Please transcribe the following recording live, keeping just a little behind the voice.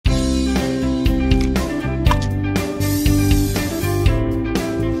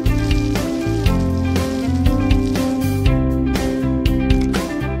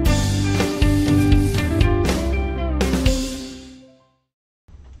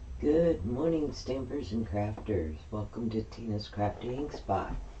Good morning, stampers and crafters. Welcome to Tina's Crafty Ink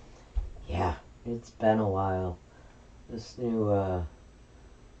Spot. Yeah, it's been a while. This new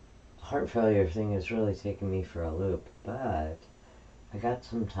heart failure thing has really taken me for a loop, but I got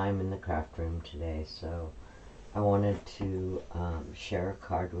some time in the craft room today, so I wanted to share a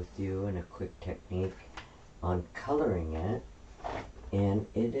card with you and a quick technique on coloring it. And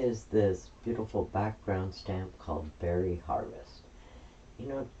it is this beautiful background stamp called Berry Harvest. You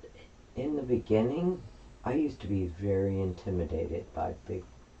know, in the beginning, I used to be very intimidated by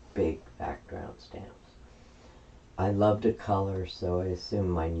big background stamps. I love to color, so I assume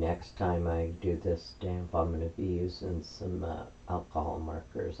my next time I do this stamp, I'm going to be using some alcohol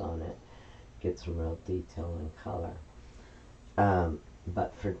markers on it, get some real detail and color.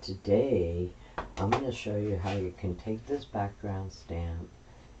 But for today, I'm going to show you how you can take this background stamp,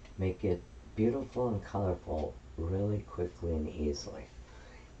 make it beautiful and colorful really quickly and easily.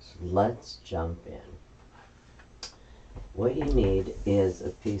 So let's jump in. What you need is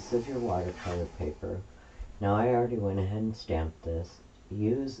a piece of your watercolor paper. Now I already went ahead and stamped this.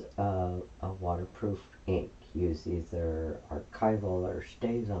 Use a waterproof ink. Use either Archival or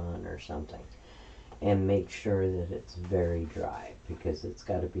StazOn or something. And make sure that it's very dry because it's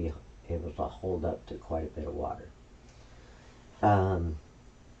got to be able to hold up to quite a bit of water.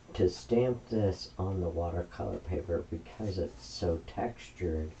 To stamp this on the watercolor paper, because it's so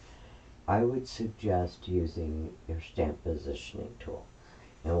textured, I would suggest using your stamp positioning tool.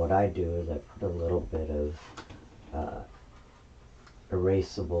 And what I do is I put a little bit of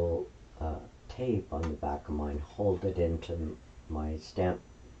erasable tape on the back of mine, hold it into my stamp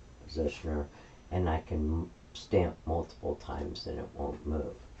positioner, and I can stamp multiple times and it won't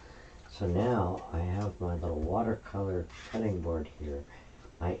move. So now I have my little watercolor cutting board here.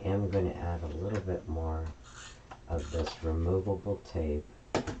 I am going to add a little bit more of this removable tape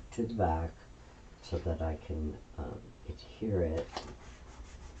to the back so that I can adhere it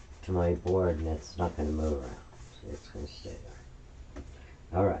to my board and it's not going to move around. So it's going to stay there.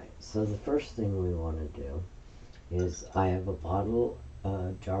 Alright, so the first thing we want to do is I have a bottle,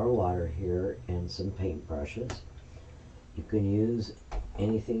 jar of water here and some paint brushes. You can use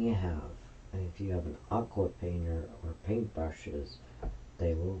anything you have. And if you have an aqua painter or paint brushes,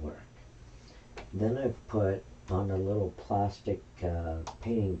 they will work. Then I've put on a little plastic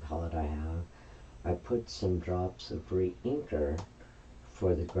painting palette I put some drops of re-inker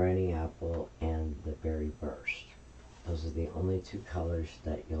for the Granny Apple and the Berry Burst. Those are the only two colors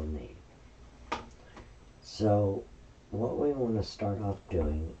that you'll need. So what we want to start off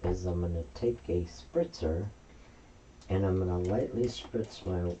doing is I'm going to take a spritzer and I'm going to lightly spritz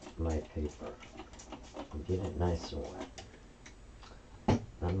my paper and get it nice and wet.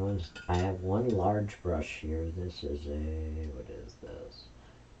 I have one large brush here. This is what is this?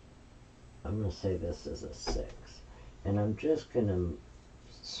 I'm going to say this is a 6. And I'm just going to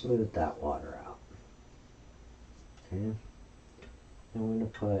smooth that water out. Okay? And I'm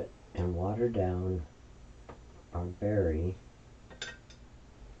going to put and water down our berry.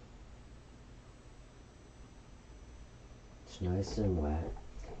 It's nice and wet.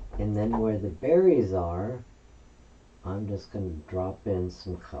 And then where the berries are, I'm just going to drop in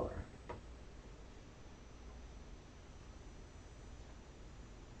some color.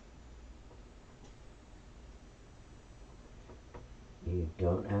 You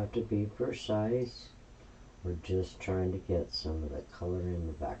don't have to be precise. We're just trying to get some of the color in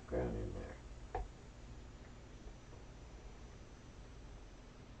the background in there.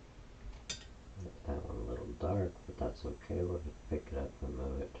 That one a little dark, but that's okay. We'll pick it up and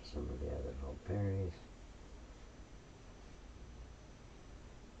move it to some of the other little berries.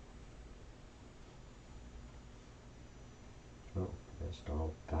 Oh, just a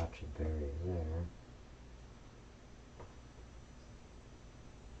whole patch of berries there.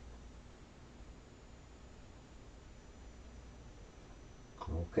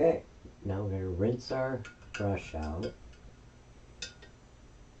 Okay, now we're going to rinse our brush out.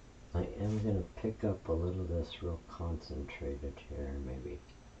 I am going to pick up a little of this real concentrated here and maybe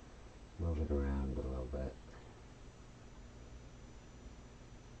move it around a little bit.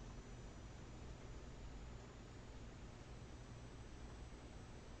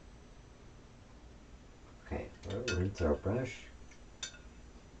 Okay, we'll rinse our brush.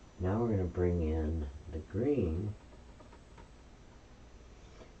 Now we're going to bring in the green.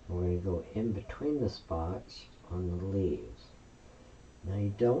 We're going to go in between the spots on the leaves. Now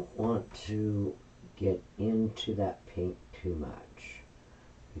you don't want to get into that paint too much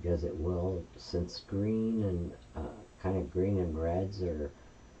because it will, since green and kind of green and reds are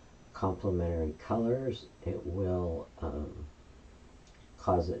complementary colors, it will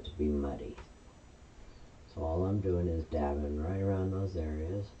cause it to be muddy. So all I'm doing is dabbing right around those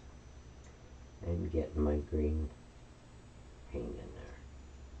areas and getting my green paint in there.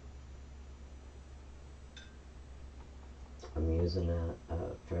 I'm using a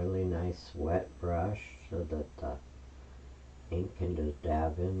fairly nice wet brush so that the ink can just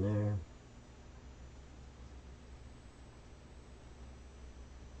dab in there.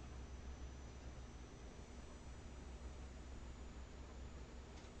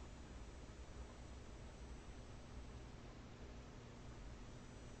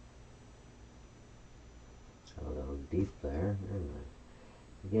 A little deep there.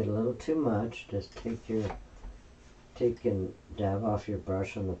 If you get a little too much, just take and dab off your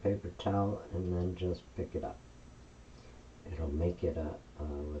brush on the paper towel and then just pick it up. It'll make it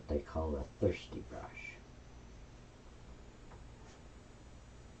what they call a thirsty brush.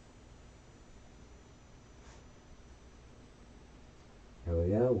 Here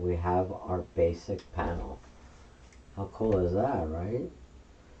we go. We have our basic panel. How cool is that, right?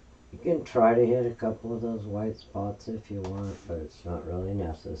 You can try to hit a couple of those white spots if you want, but it's not really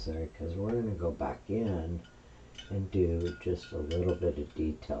necessary because we're going to go back in and do just a little bit of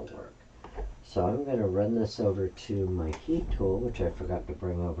detail work. So I'm going to run this over to my heat tool, which I forgot to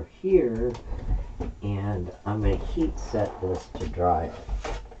bring over here, and I'm going to heat set this to dry it.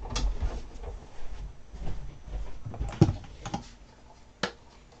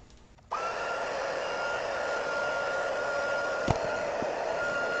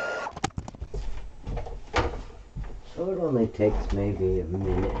 So it only takes maybe a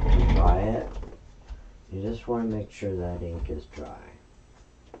minute to dry it. You just want to make sure that ink is dry.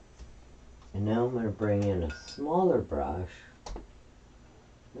 And now I'm going to bring in a smaller brush.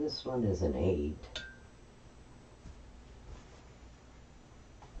 This one is an 8.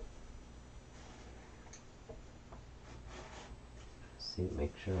 See,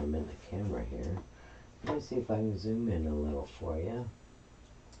 make sure I'm in the camera here. Let me see if I can zoom in a little for you.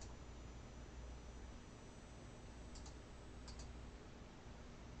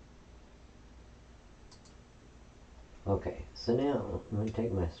 Okay, so now I'm going to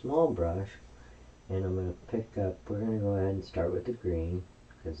take my small brush and I'm going to pick up, we're going to go ahead and start with the green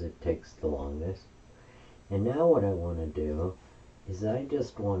because it takes the longest. And now what I want to do is I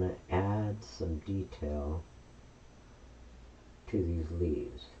just want to add some detail to these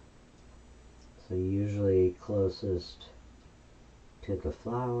leaves. So usually closest to the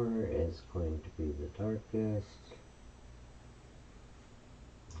flower is going to be the darkest.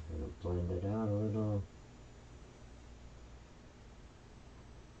 I'm going to blend it out a little.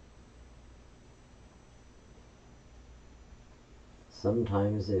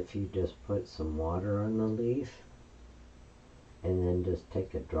 Sometimes if you just put some water on the leaf and then just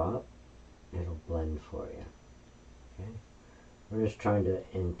take a drop, it'll blend for you. Okay? We're just trying to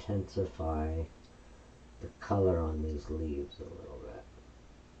intensify the color on these leaves a little bit.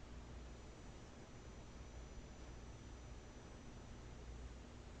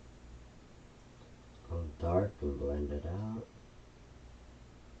 Go dark and blend it out.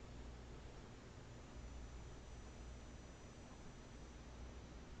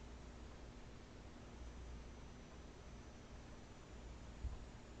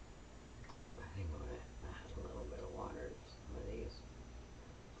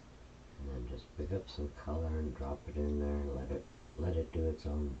 Pick up some color and drop it in there and let it do its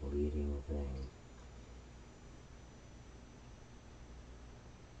own bleeding thing.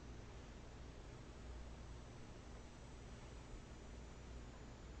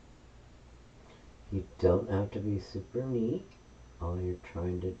 You don't have to be super neat. All you're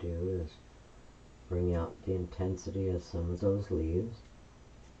trying to do is bring out the intensity of some of those leaves.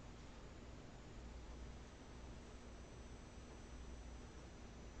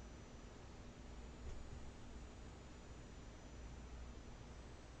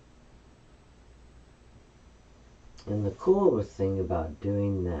 And the cool thing about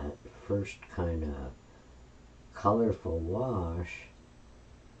doing that first kind of colorful wash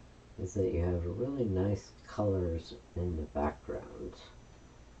is that you have really nice colors in the background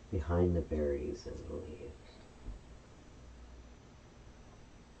behind the berries and the leaves.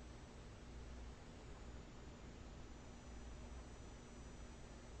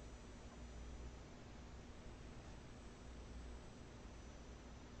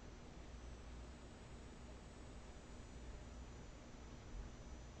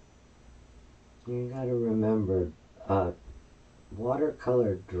 You gotta remember,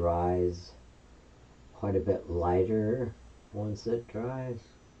 watercolor dries quite a bit lighter once it dries.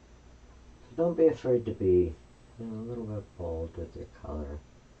 So don't be afraid to be a little bit bold with your color.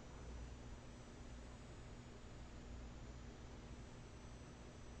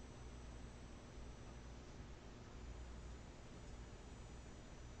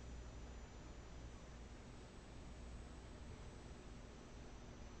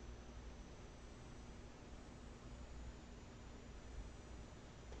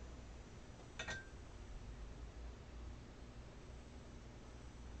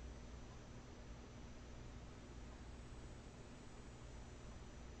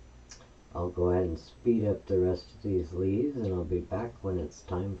 I'll go ahead and speed up the rest of these leaves, and I'll be back when it's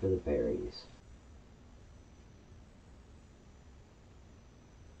time for the berries.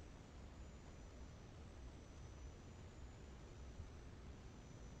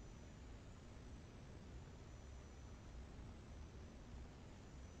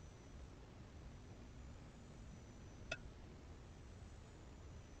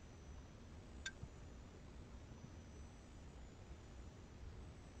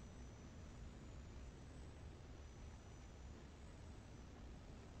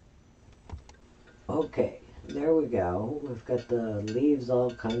 Okay, there we go. We've got the leaves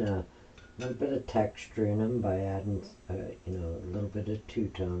all kind of a little bit of texture in them by adding, a little bit of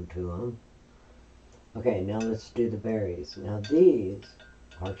two-tone to them. Okay, now let's do the berries. Now these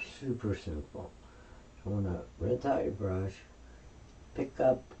are super simple. So I'm gonna rinse out your brush, pick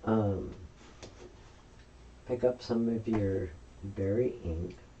up some of your berry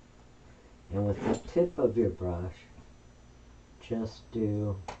ink, and with the tip of your brush, just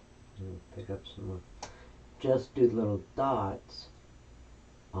do pick up some more. Just do little dots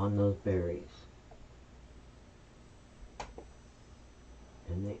on those berries,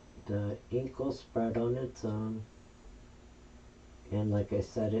 and the ink will spread on its own. And like I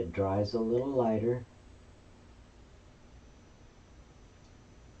said, it dries a little lighter.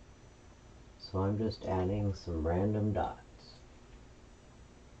 So I'm just adding some random dots.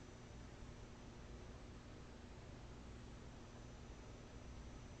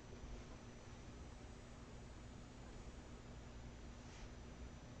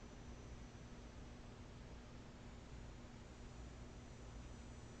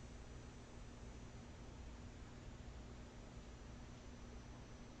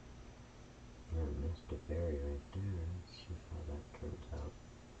 I missed a berry right there. Let's see how that turns out.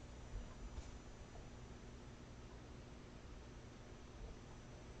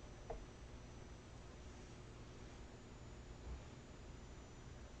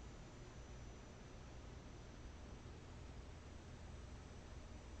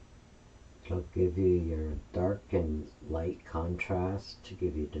 It'll give you your dark and light contrast to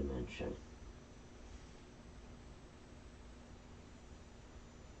give you dimension.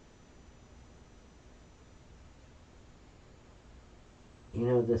 You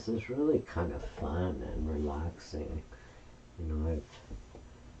know, this is really kind of fun and relaxing. You know, I've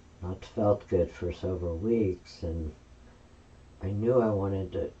not felt good for several weeks, and I knew I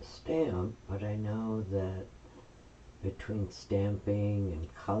wanted to stamp, but I know that between stamping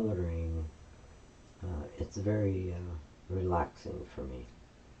and coloring, it's very relaxing for me.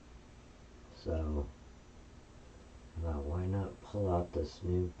 So I thought, why not pull out this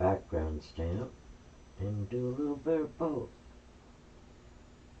new background stamp and do a little bit of both.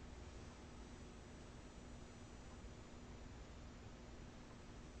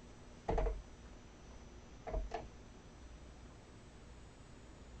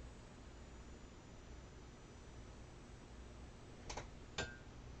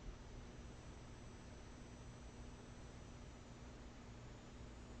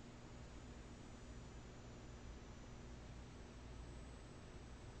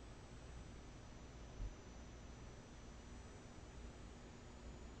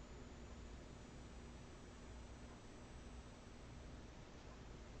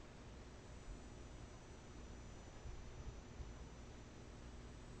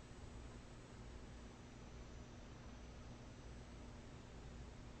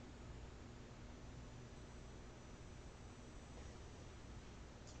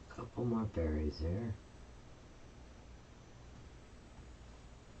 Couple more berries there.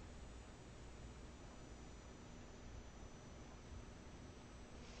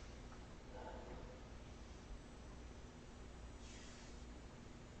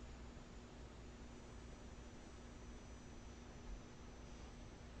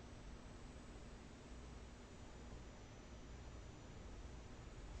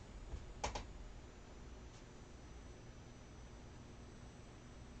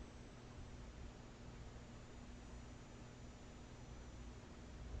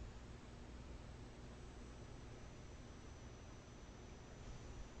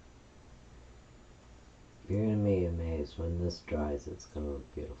 You're going to be amazed when this dries. It's going to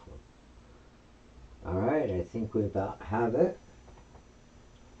look beautiful. Alright, I think we about have it.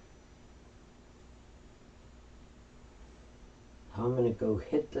 I'm going to go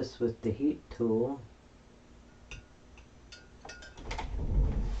hit this with the heat tool.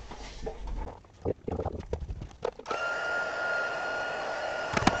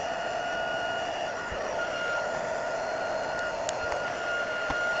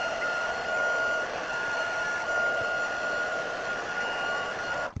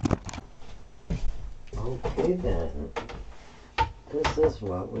 Okay then, this is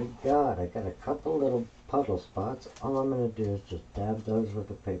what we got. I got a couple little puddle spots. All I'm going to do is just dab those with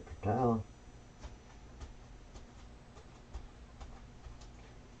a paper towel.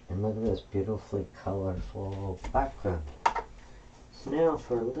 And look at this beautifully colorful background. So now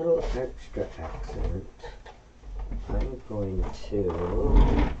for a little extra accent, I'm going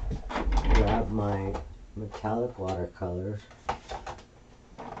to grab my metallic watercolors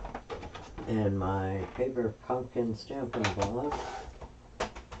and my paper pumpkin stamping block.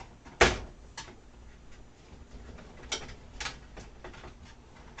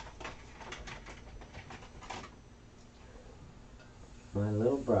 My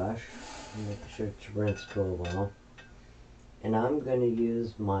little brush, make sure it's rinsed real well. And I'm going to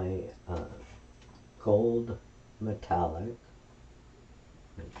use my gold metallic.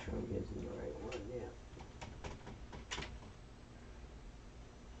 Make sure I'm using the right one, yeah.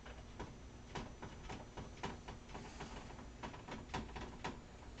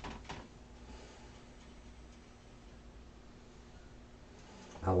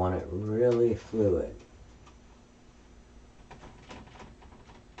 I want it really fluid.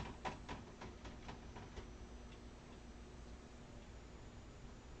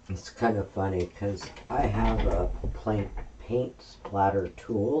 It's kind of funny because I have a paint splatter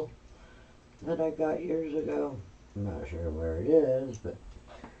tool that I got years ago. I'm not sure where it is, but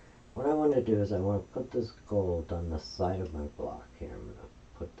what I want to do is I want to put this gold on the side of my block here. I'm going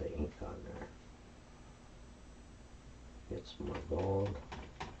to put the ink on there. Get some more gold.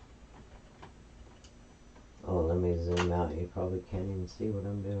 Oh, let me zoom out. You probably can't even see what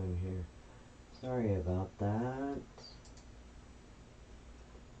I'm doing here. Sorry about that.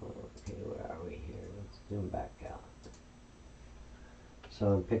 Okay, where are we here? Let's zoom back out. So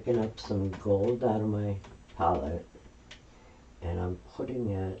I'm picking up some gold out of my palette and I'm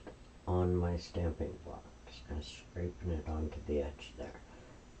putting it on my stamping block. Just kind of scraping it onto the edge there.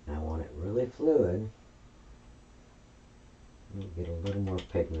 And I want it really fluid. Let me get a little more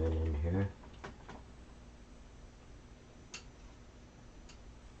pigment in here.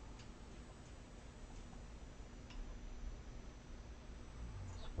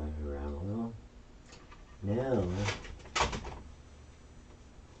 Spread it around a little. Now,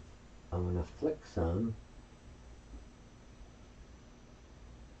 I'm going to flick some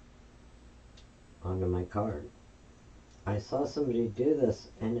onto my card. I saw somebody do this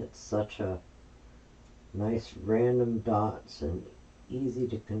and it's such a nice random dots and easy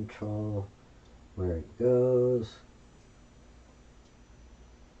to control where it goes.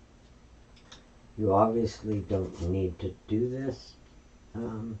 You obviously don't need to do this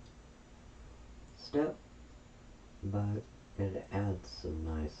step, but it adds some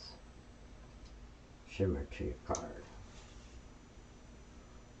nice shimmer to your card.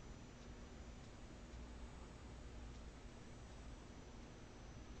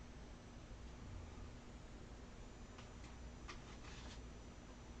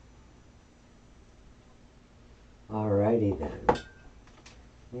 Alrighty then.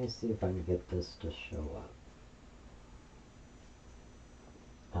 Let me see if I can get this to show up.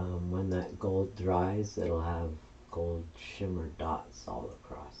 When that gold dries, it'll have gold shimmer dots all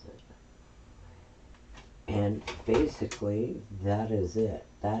across it. And basically, that is it.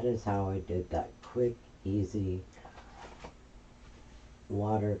 That is how I did that quick, easy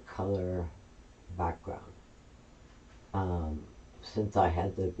watercolor background. Since I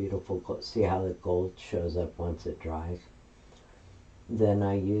had the beautiful gold, see how the gold shows up once it dries? Then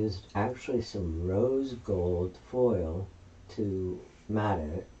I used actually some rose gold foil to matte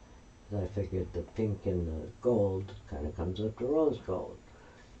it. I figured the pink and the gold kind of comes up to rose gold.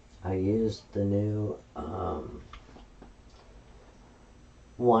 I used the new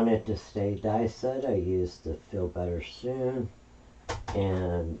Want It to Stay die set. I used the Feel Better Soon,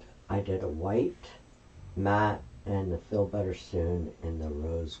 and I did a white matte and the Feel Better Soon in the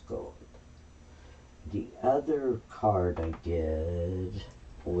rose gold. The other card I did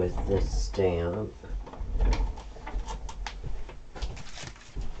with this stamp,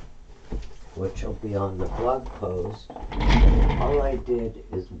 which will be on the blog post, all I did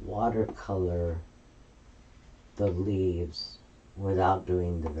is watercolor the leaves without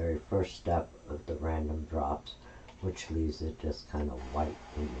doing the very first step of the random drops, which leaves it just kind of white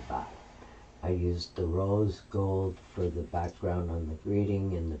in the back. I used the rose gold for the background on the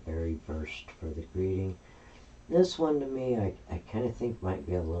greeting and the very first for the greeting. This one to me, I kind of think might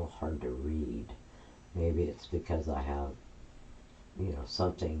be a little hard to read. Maybe it's because I have,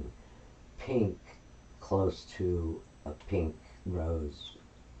 something pink close to a pink rose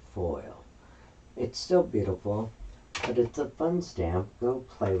foil. It's still beautiful, but it's a fun stamp. Go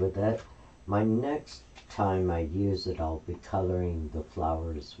play with it. My next time I use it, I'll be coloring the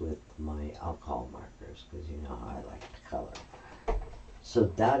flowers with my alcohol markers, because you know how I like to color. So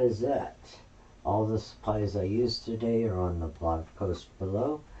that is it. All the supplies I used today are on the blog post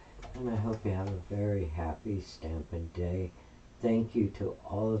below, and I hope you have a very happy Stampin' Day. Thank you to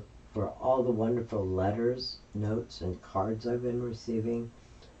for all the wonderful letters, notes, and cards I've been receiving.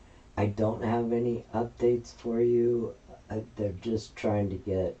 I don't have any updates for you. They're just trying to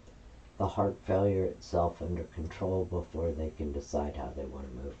get the heart failure itself under control before they can decide how they want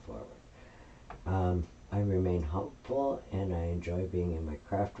to move forward. I remain hopeful, and I enjoy being in my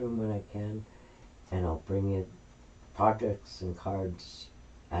craft room when I can, and I'll bring you projects and cards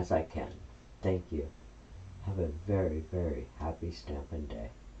as I can. Thank you. Have a very, very happy Stampin' Day.